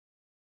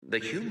The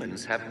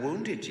humans have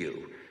wounded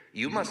you.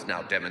 You must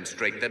now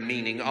demonstrate the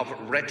meaning of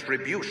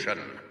retribution.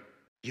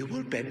 You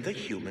will bend the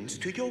humans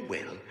to your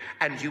will,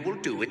 and you will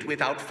do it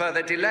without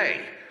further delay.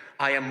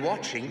 I am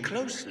watching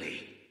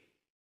closely.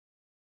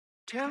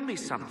 Tell me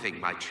something,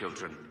 my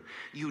children.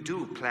 You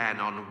do plan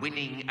on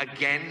winning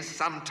again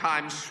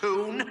sometime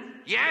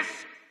soon, yes?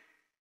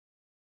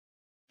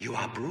 You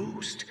are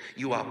bruised,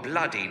 you are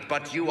bloodied,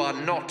 but you are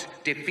not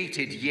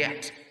defeated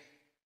yet.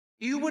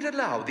 You would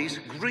allow these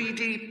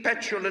greedy,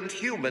 petulant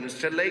humans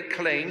to lay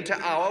claim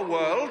to our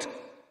world?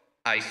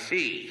 I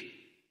see.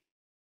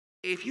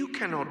 If you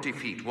cannot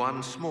defeat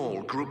one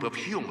small group of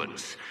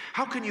humans,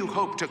 how can you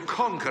hope to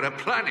conquer a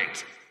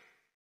planet?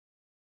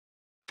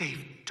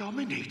 They've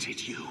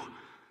dominated you.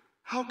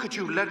 How could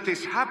you let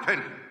this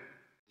happen?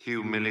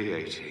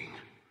 Humiliating.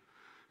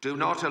 Do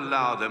not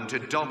allow them to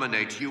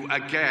dominate you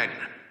again.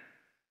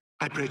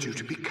 I bred you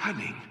to be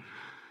cunning.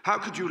 How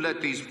could you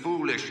let these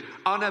foolish,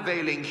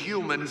 unavailing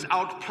humans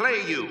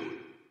outplay you?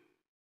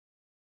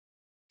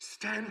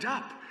 Stand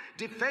up.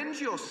 Defend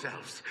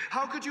yourselves.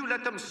 How could you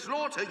let them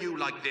slaughter you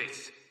like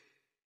this?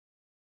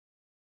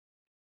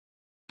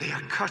 They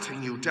are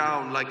cutting you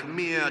down like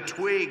mere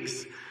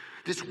twigs.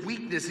 This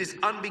weakness is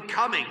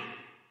unbecoming.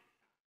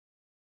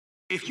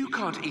 If you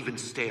can't even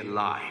stay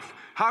alive,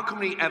 how can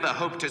we ever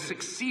hope to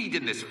succeed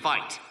in this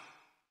fight?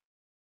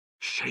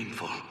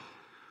 Shameful.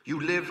 You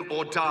live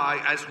or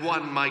die as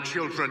one, my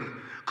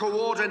children.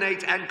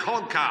 Coordinate and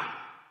conquer.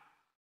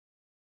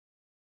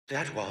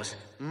 That was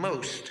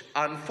most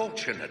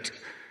unfortunate.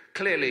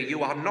 Clearly,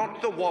 you are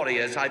not the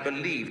warriors I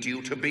believed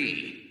you to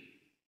be.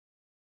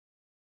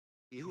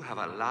 You have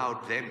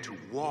allowed them to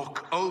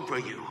walk over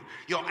you,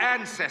 your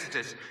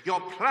ancestors,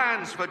 your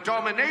plans for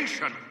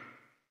domination.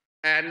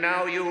 And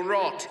now you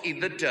rot in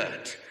the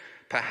dirt.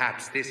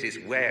 Perhaps this is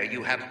where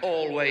you have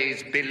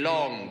always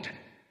belonged.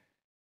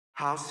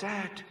 How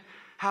sad.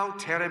 How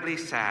terribly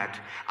sad.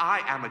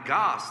 I am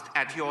aghast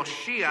at your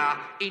sheer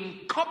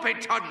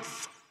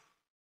incompetence.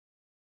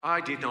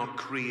 I did not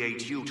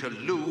create you to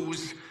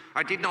lose.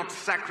 I did not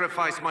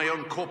sacrifice my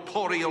own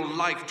corporeal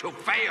life to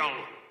fail.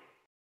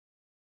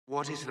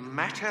 What is the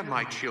matter,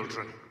 my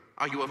children?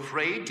 Are you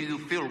afraid? Do you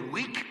feel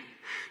weak?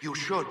 You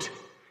should.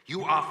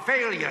 You are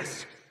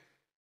failures.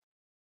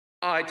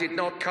 I did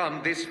not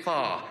come this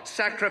far,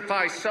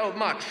 sacrifice so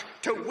much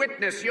to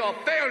witness your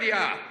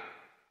failure.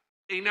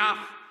 Enough.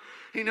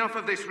 Enough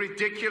of this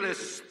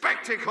ridiculous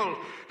spectacle,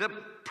 the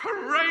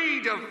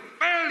parade of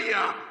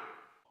failure.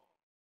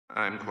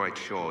 I'm quite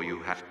sure you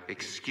have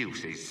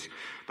excuses,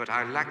 but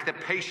I lack the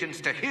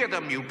patience to hear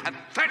them, you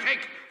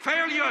pathetic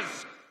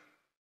failures!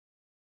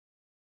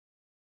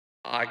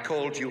 I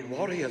called you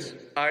warriors.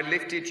 I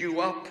lifted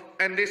you up,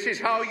 and this is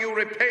how you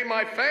repay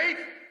my faith?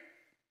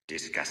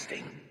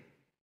 Disgusting.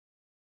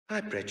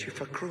 I bred you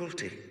for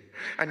cruelty,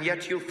 and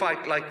yet you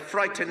fight like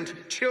frightened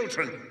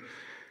children.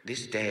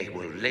 This day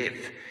will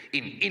live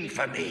in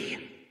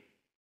infamy.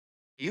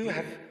 You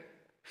have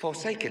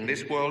forsaken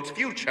this world's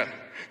future.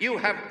 You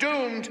have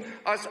doomed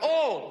us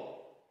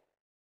all.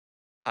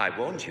 I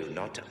warned you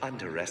not to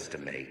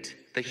underestimate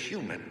the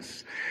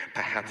humans.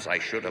 Perhaps I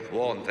should have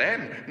warned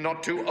them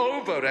not to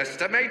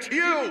overestimate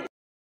you.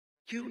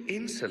 You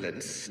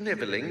insolent,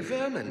 sniveling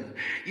vermin.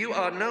 You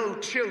are no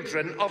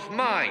children of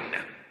mine.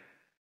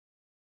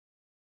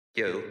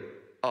 You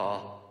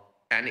are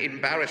an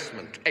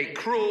embarrassment, a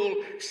cruel,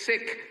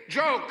 sick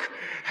joke.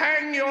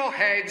 Hang your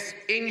heads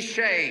in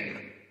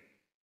shame.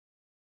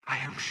 I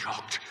am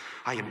shocked.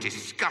 I am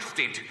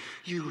disgusted.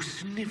 You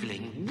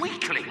sniveling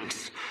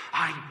weaklings.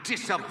 I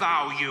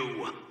disavow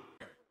you.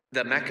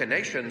 The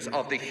machinations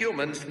of the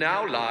humans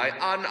now lie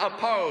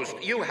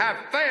unopposed. You have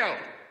failed,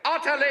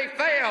 utterly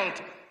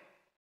failed.